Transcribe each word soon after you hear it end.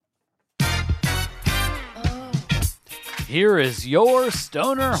Here is your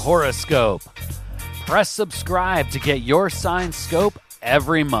Stoner Horoscope. Press subscribe to get your sign scope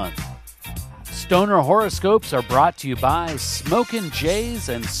every month. Stoner Horoscopes are brought to you by Smokin' Jays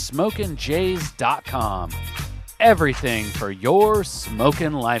and SmokinJays.com. Everything for your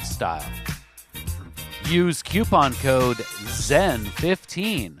smokin' lifestyle. Use coupon code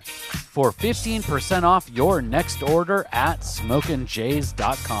ZEN15 for 15% off your next order at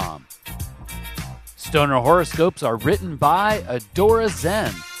SmokinJays.com. Stoner Horoscopes are written by Adora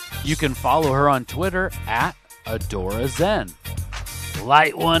Zen. You can follow her on Twitter at Adora Zen.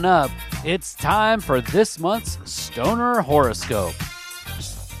 Light one up. It's time for this month's Stoner Horoscope.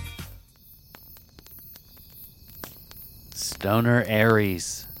 Stoner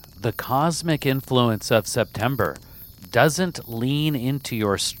Aries. The cosmic influence of September doesn't lean into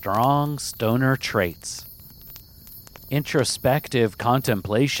your strong stoner traits. Introspective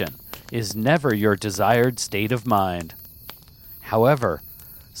contemplation is never your desired state of mind. However,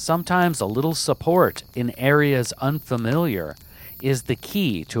 sometimes a little support in areas unfamiliar is the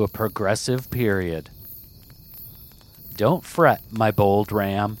key to a progressive period. Don't fret, my bold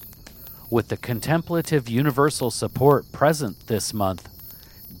ram. With the contemplative universal support present this month,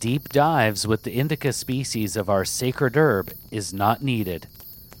 deep dives with the indica species of our sacred herb is not needed.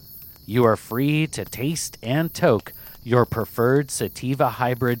 You are free to taste and toke your preferred sativa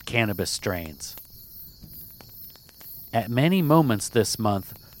hybrid cannabis strains. At many moments this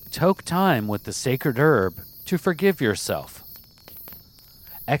month, toke time with the sacred herb to forgive yourself.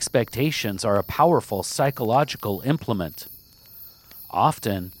 Expectations are a powerful psychological implement.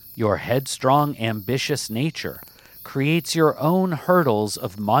 Often, your headstrong, ambitious nature creates your own hurdles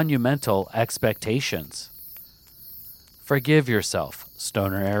of monumental expectations. Forgive yourself,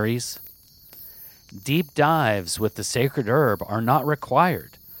 Stoner Aries. Deep dives with the sacred herb are not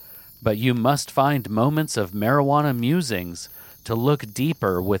required, but you must find moments of marijuana musings to look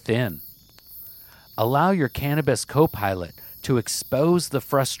deeper within. Allow your cannabis co-pilot to expose the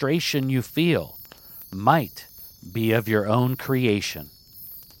frustration you feel might be of your own creation.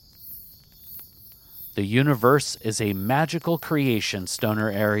 The universe is a magical creation,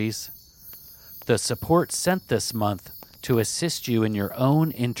 Stoner Aries. The support sent this month to assist you in your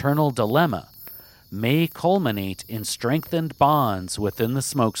own internal dilemma may culminate in strengthened bonds within the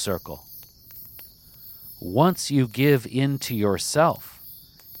smoke circle. Once you give in to yourself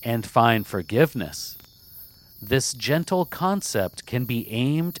and find forgiveness, this gentle concept can be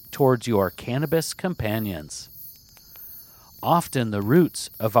aimed towards your cannabis companions. Often the roots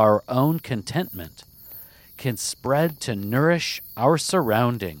of our own contentment can spread to nourish our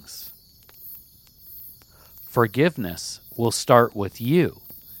surroundings. Forgiveness will start with you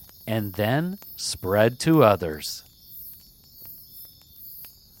and then spread to others.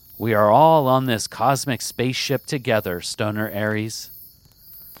 We are all on this cosmic spaceship together, Stoner Aries.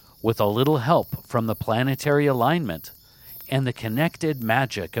 With a little help from the planetary alignment and the connected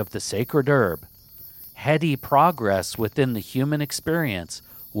magic of the sacred herb, heady progress within the human experience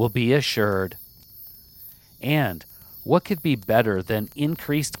will be assured. And what could be better than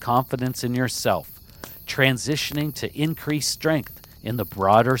increased confidence in yourself, transitioning to increased strength in the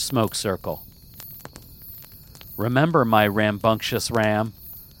broader smoke circle? Remember, my rambunctious ram,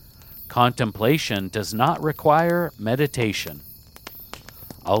 contemplation does not require meditation.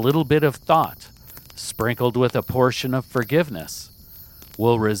 A little bit of thought, sprinkled with a portion of forgiveness,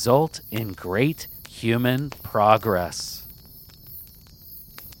 will result in great human progress.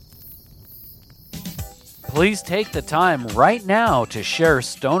 Please take the time right now to share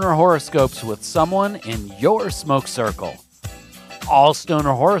Stoner Horoscopes with someone in your smoke circle. All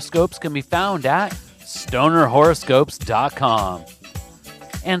Stoner Horoscopes can be found at StonerHoroscopes.com.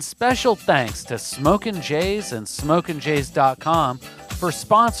 And special thanks to Smokin' Jays and SmokinJays.com for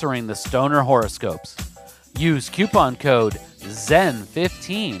sponsoring the Stoner Horoscopes. Use coupon code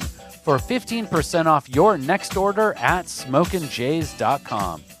ZEN15 for 15% off your next order at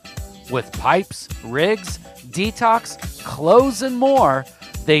SmokinJays.com. With pipes, rigs, detox, clothes, and more,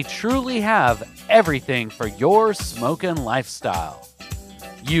 they truly have everything for your smokin' lifestyle.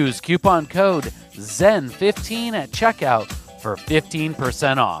 Use coupon code ZEN15 at checkout for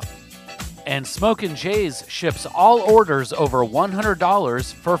 15% off. And Smokin' Jays ships all orders over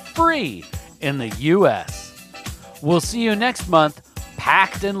 $100 for free in the U.S. We'll see you next month,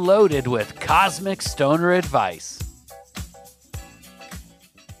 packed and loaded with cosmic stoner advice.